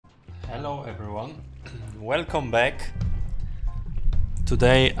Hello everyone, welcome back.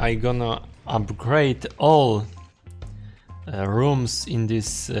 Today I gonna upgrade all rooms in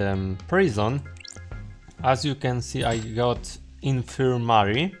this prison. As you can see, I got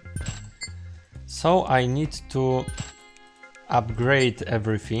Infirmary, so I need to upgrade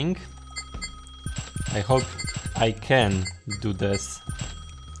everything. I hope I can do this,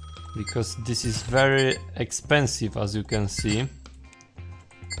 because this is very expensive, as you can see.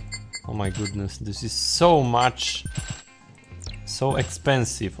 Oh my goodness, this is so much, so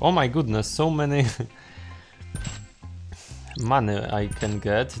expensive. Oh my goodness, so many money I can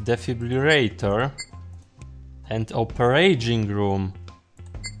get. Defibrillator and operating room.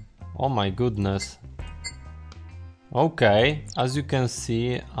 Oh my goodness. Okay, as you can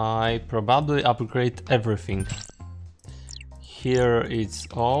see, I probably upgrade everything. Here it's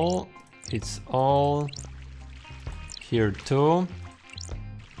all, here too.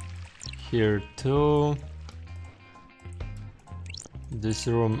 Here too. This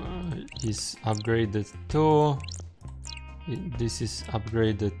room is upgraded too. This is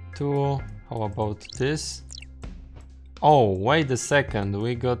upgraded too. How about this? Oh, wait a second,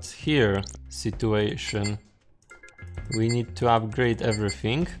 we got here situation. We need to upgrade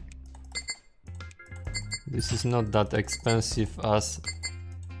everything. This is not that expensive as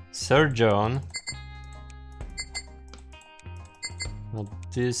surgeon. But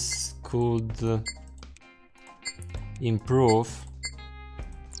this could improve.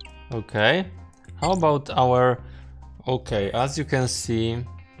 Okay, how about our... Okay, as you can see,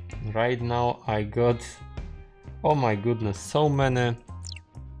 right now I got... Oh my goodness, so many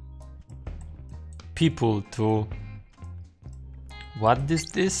people to... What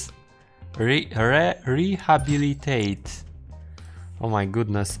is this? Rehabilitate. Oh my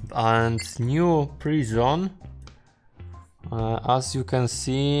goodness, and new prison. As you can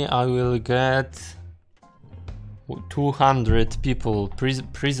see, I will get 200 people,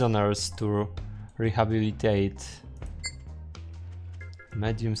 prisoners to rehabilitate.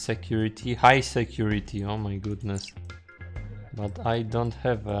 Medium security, high security, oh my goodness. But I don't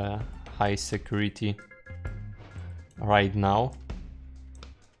have a high security right now.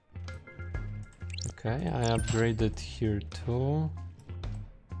 Okay, I upgraded here too.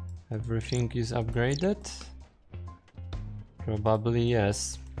 Everything is upgraded? Probably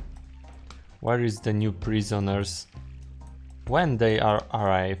yes. Where is the new prisoners? When they are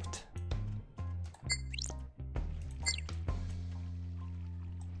arrived?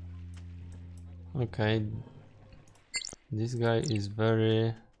 Okay. This guy is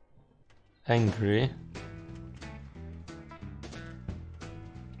very angry.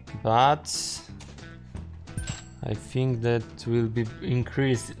 But I think that will be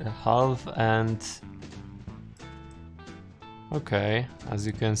increased half and... Okay, as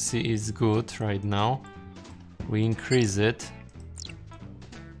you can see, it's good right now. We increase it.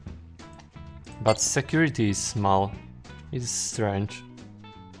 But security is small. It's strange.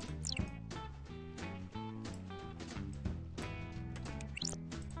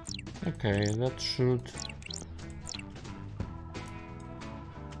 Okay, that should...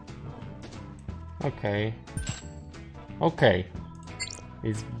 Okay. Okay.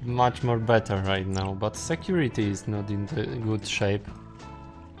 It's much more better right now, but security is not in the good shape.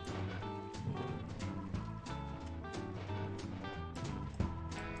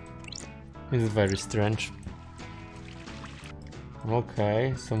 It's very strange.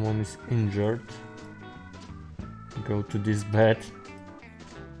 Okay, someone is injured. Go to this bed.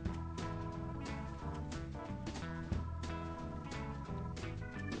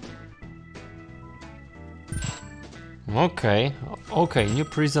 Okay, okay, new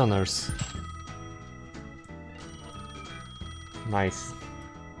prisoners. Nice.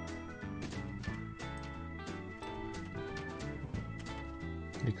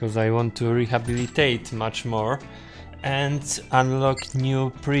 Because I want to rehabilitate much more and unlock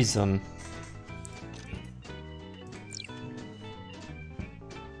new prison.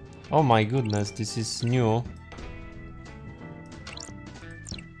 Oh my goodness, this is new.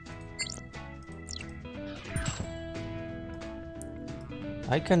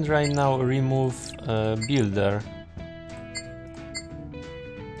 I can right now remove builder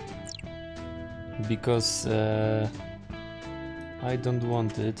because I don't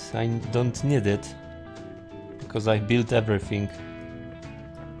want it, I don't need it because I built everything.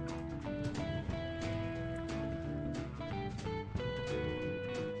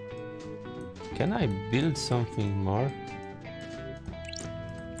 Can I build something more?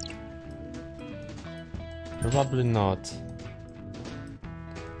 Probably not.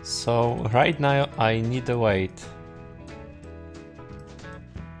 So right now I need a wait.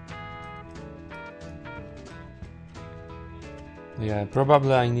 Yeah,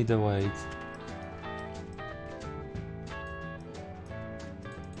 probably I need a wait.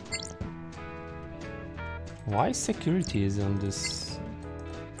 Why security is on this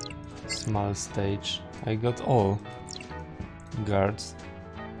small stage? I got all guards.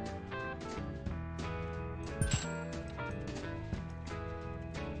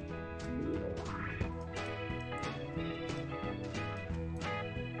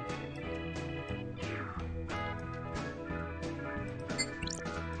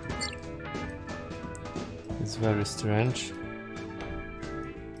 It's very strange.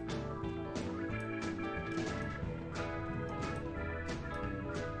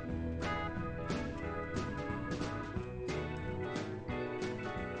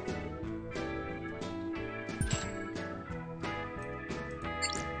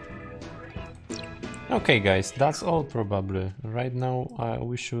 Okay guys, that's all probably. Right now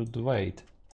we should wait.